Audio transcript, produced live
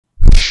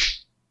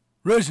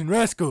Rush1n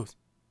Rascals.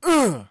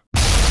 Oh,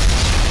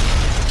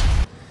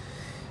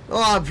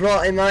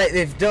 bro, mate,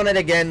 they've done it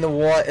again. The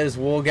what is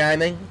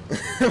wargaming.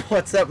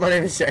 What's up? My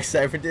name is Jack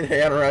Cypher.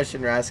 Today on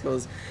Rush1n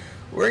Rascals,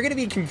 we're going to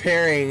be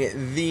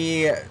comparing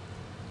the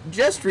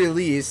just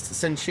released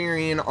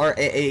Centurion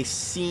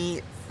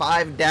RAAC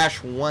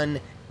 5-1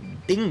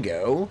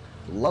 Dingo,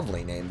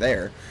 lovely name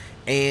there,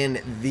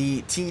 and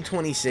the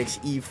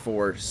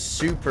T26E4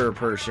 Super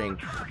Pershing,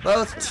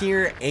 both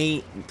Tier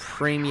 8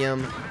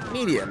 premium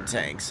medium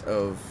tanks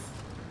of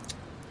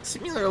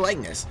similar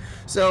likeness.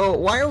 So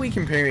why are we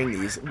comparing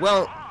these?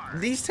 Well,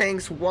 these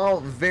tanks, while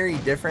very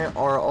different,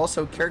 are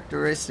also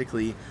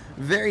characteristically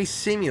very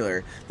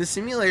similar. The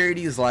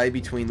similarities lie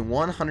between the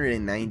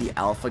 190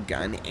 alpha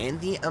gun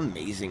and the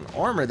amazing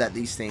armor that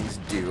these things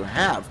do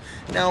have.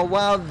 Now,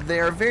 while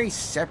they are very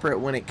separate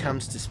when it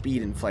comes to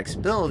speed and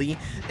flexibility,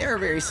 they are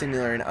very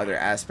similar in other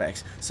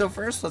aspects. So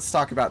first, let's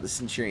talk about the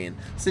Centurion.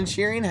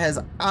 Centurion has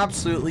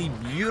absolutely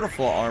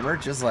beautiful armor,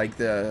 just like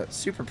the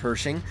Super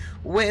Pershing,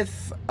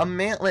 with a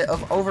mantlet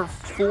of over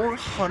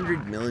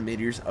 400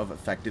 millimeters of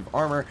effective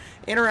armor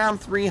and around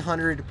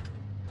 300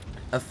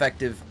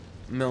 effective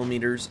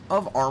millimeters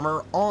of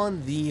armor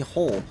on the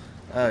whole.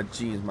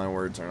 Geez, my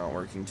words are not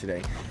working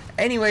today.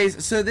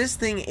 Anyways, so this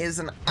thing is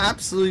an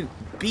absolute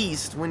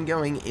beast when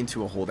going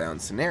into a hold down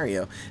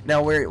scenario.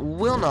 Now, where it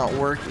will not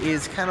work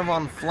is kind of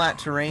on flat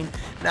terrain.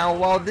 Now,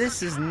 while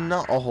this is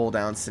not a hold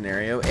down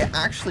scenario, it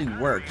actually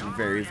worked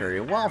very,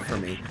 very well for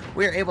me.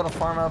 We were able to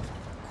farm up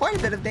quite a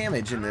bit of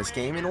damage in this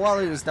game, and while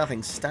it was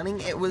nothing stunning,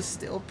 it was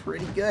still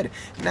pretty good.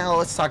 Now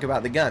let's talk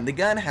about the gun. The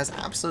gun has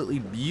absolutely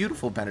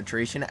beautiful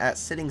penetration at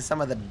sitting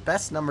some of the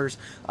best numbers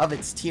of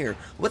its tier.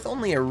 With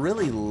only a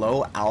really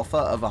low alpha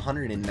of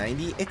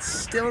 190, it's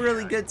still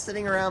really good,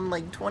 sitting around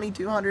like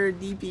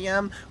 2200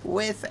 DPM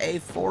with a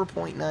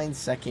 4.9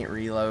 second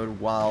reload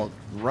while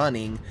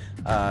running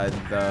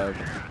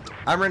I'm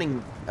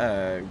running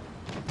a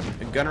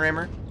gun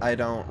rammer. I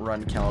don't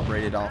run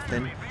calibrated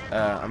often.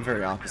 I'm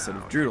very opposite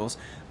of Droodles.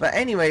 But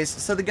anyways,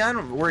 so the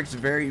gun works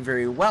very,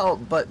 very well,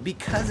 but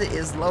because it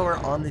is lower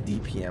on the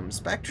DPM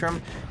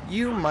spectrum,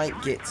 you might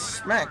get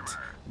smacked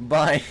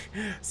by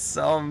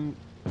some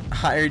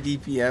higher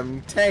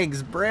DPM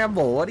tanks.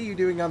 Bramble, what are you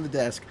doing on the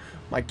desk?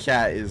 My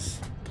cat is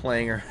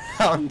playing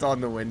around on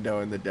the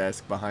window in the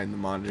desk behind the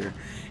monitor.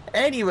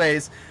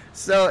 Anyways,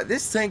 so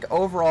this tank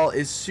overall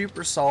is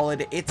super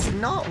solid. It's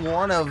not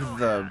one of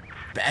the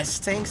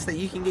best tanks that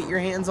you can get your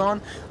hands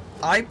on.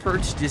 I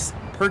purchased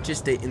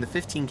it in the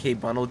 15K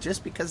bundle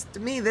just because,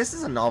 to me, this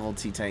is a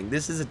novelty tank.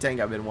 This is a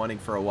tank I've been wanting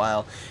for a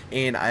while,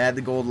 and I had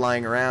the gold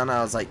lying around.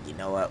 I was like, you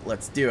know what,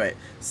 let's do it.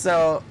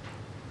 So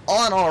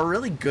all in all, a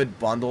really good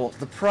bundle.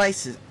 The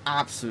price is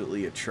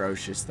absolutely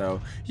atrocious,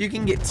 though. You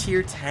can get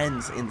tier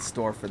 10s in the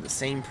store for the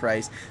same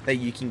price that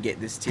you can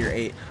get this tier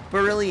 8.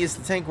 But really, is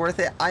the tank worth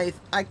it? I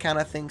kind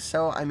of think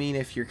so. I mean,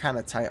 if you're kind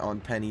of tight on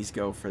pennies,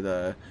 go for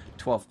the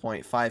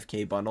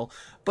 12.5K bundle.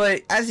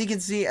 But as you can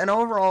see, an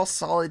overall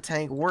solid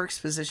tank, works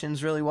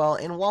positions really well,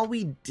 and while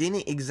we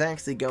didn't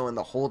exactly go in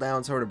the hold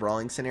down sort of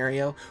brawling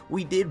scenario,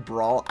 we did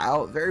brawl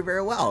out very,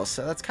 very well.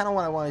 So that's kind of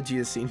what I wanted you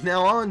to see.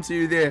 Now on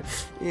to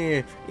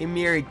the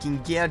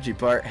American gadget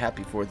part.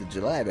 Happy 4th of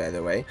July, by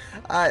the way.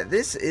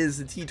 This is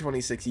the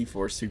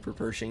T26E4 Super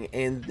Pershing,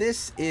 and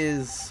this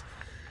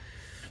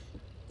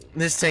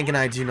tank and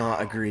I do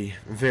not agree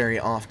very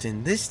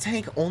often. This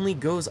tank only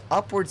goes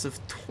upwards of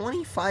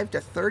 25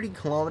 to 30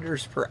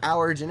 kilometers per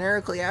hour,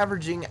 generically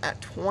averaging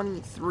at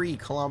 23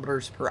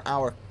 kilometers per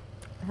hour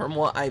from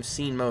what I've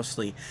seen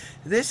mostly.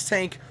 This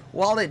tank,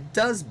 while it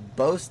does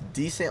boast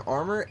decent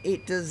armor,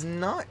 it does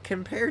not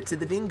compare to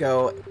the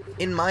Dingo,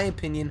 in my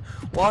opinion.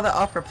 While the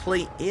upper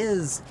plate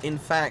is, in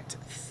fact,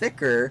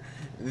 thicker,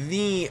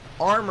 the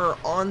armor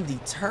on the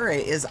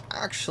turret is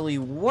actually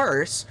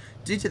worse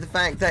due to the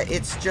fact that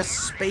it's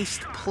just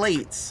spaced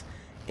plates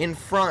in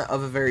front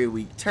of a very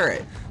weak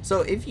turret.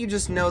 So if you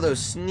just know those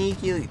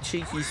sneaky,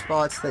 cheeky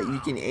spots that you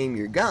can aim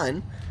your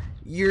gun,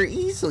 you're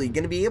easily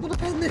going to be able to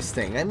pen this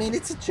thing. I mean,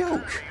 it's a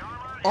joke.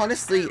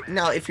 Honestly,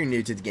 now if you're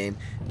new to the game,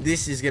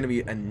 this is going to be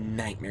a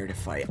nightmare to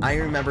fight. I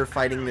remember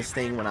fighting this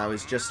thing when I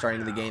was just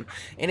starting the game,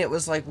 and it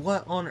was like,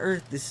 what on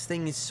earth? This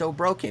thing is so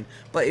broken.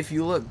 But if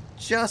you look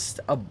just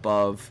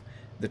above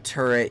the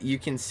turret, you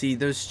can see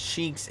those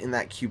cheeks in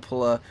that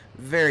cupola.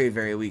 Very,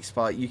 very weak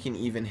spot. You can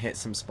even hit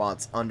some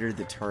spots under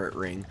the turret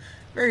ring.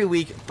 Very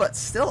weak, but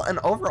still an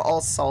overall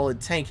solid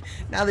tank.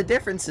 Now the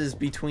differences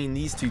between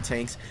these two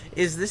tanks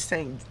is this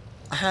tank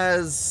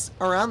has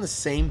around the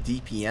same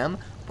DPM,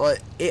 but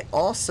it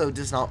also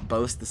does not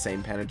boast the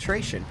same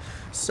penetration.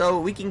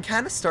 So we can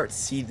kind of start to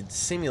see the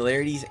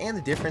similarities and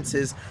the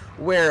differences,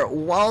 where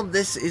while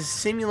this is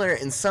similar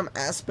in some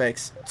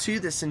aspects to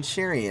the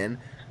Centurion,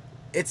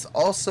 it's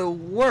also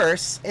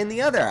worse in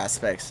the other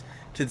aspects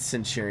to the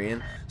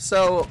Centurion.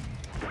 So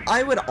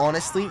I would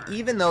honestly,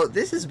 even though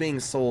this is being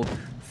sold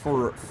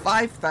for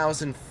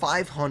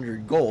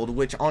 5,500 gold,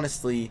 which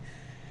honestly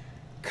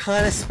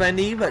kind of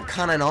spendy, but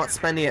kind of not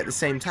spendy at the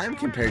same time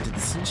compared to the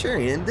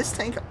Centurion, this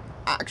tank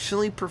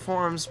actually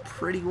performs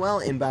pretty well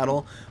in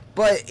battle,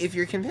 But if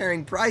you're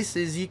comparing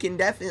prices, you can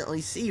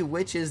definitely see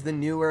which is the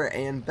newer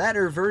and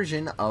better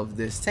version of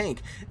this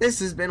tank. This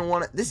is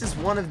one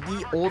of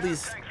the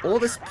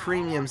oldest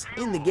premiums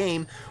in the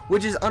game,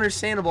 which is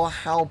understandable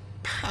how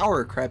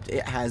power crept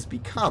it has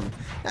become.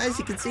 Now, as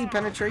you can see,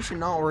 penetration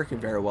not working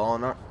very well,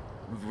 not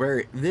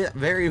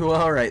very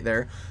well right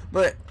there.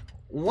 But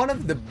one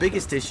of the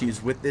biggest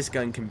issues with this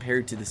gun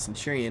compared to the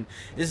Centurion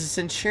is the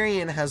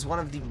Centurion has one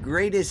of the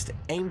greatest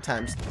aim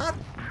times. Not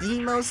the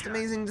most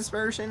amazing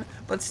dispersion,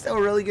 but still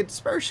really good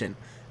dispersion.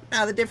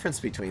 Now, the difference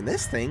between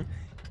this thing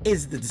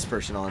is the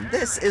dispersion on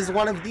this is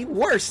one of the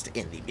worst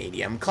in the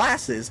medium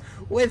classes,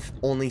 with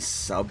only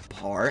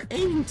subpar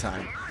aiming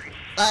time.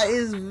 That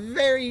is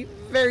very,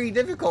 very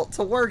difficult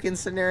to work in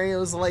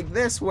scenarios like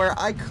this, where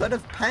I could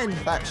have penned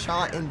that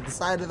shot in the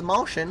side of the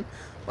motion,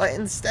 but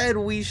instead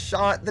we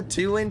shot the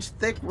 2-inch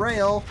thick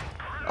rail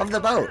of the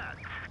boat.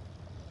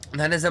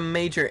 That is a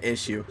major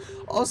issue.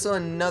 Also,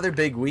 another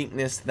big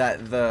weakness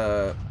that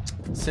the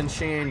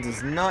Centurion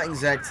does not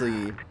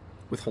exactly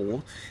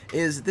withhold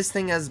is this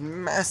thing has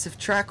massive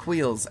track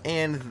wheels,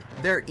 and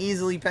they're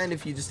easily penned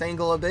if you just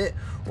angle a bit,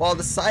 while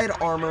the side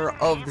armor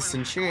of the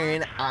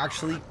Centurion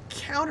actually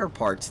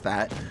counterparts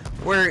that,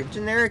 where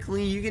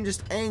generically you can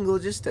just angle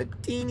just a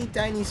teeny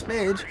tiny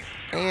smidge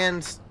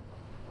and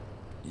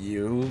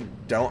you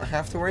don't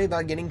have to worry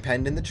about getting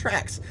penned in the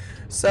tracks.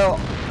 So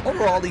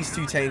overall, these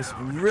two tanks,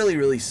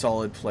 really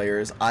solid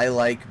players. I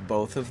like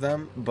both of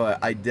them, but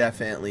I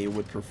definitely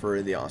would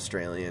prefer the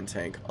Australian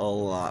tank a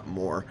lot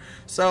more.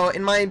 So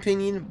in my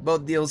opinion,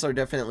 both deals are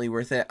definitely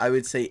worth it. I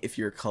would say if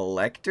you're a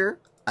collector,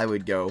 I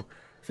would go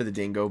for the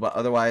Dingo, but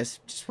otherwise,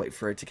 just wait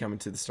for it to come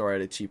into the store at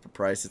a cheaper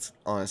price. It's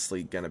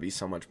honestly gonna be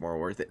so much more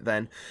worth it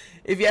then.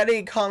 If you had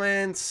any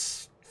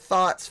comments,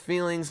 thoughts,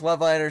 feelings,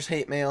 love letters,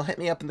 hate mail, hit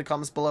me up in the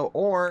comments below,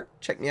 or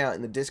check me out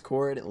in the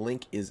Discord.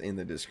 Link is in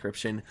the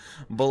description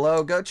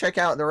below. Go check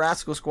out the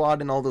Rascal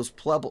Squad and all those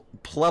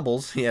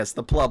plebbles. Yes,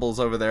 the plebbles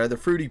over there, the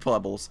fruity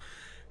plebbles.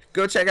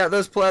 Go check out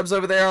those plebs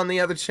over there on the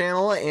other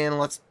channel, and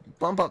let's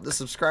bump up the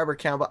subscriber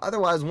count. But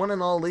otherwise, one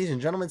and all, ladies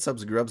and gentlemen,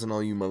 subs, grubs, and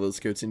all you mother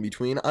scouts in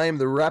between, I am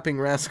the Rapping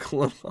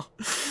Rascal.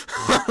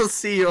 I'll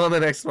see you on the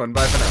next one.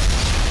 Bye for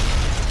now.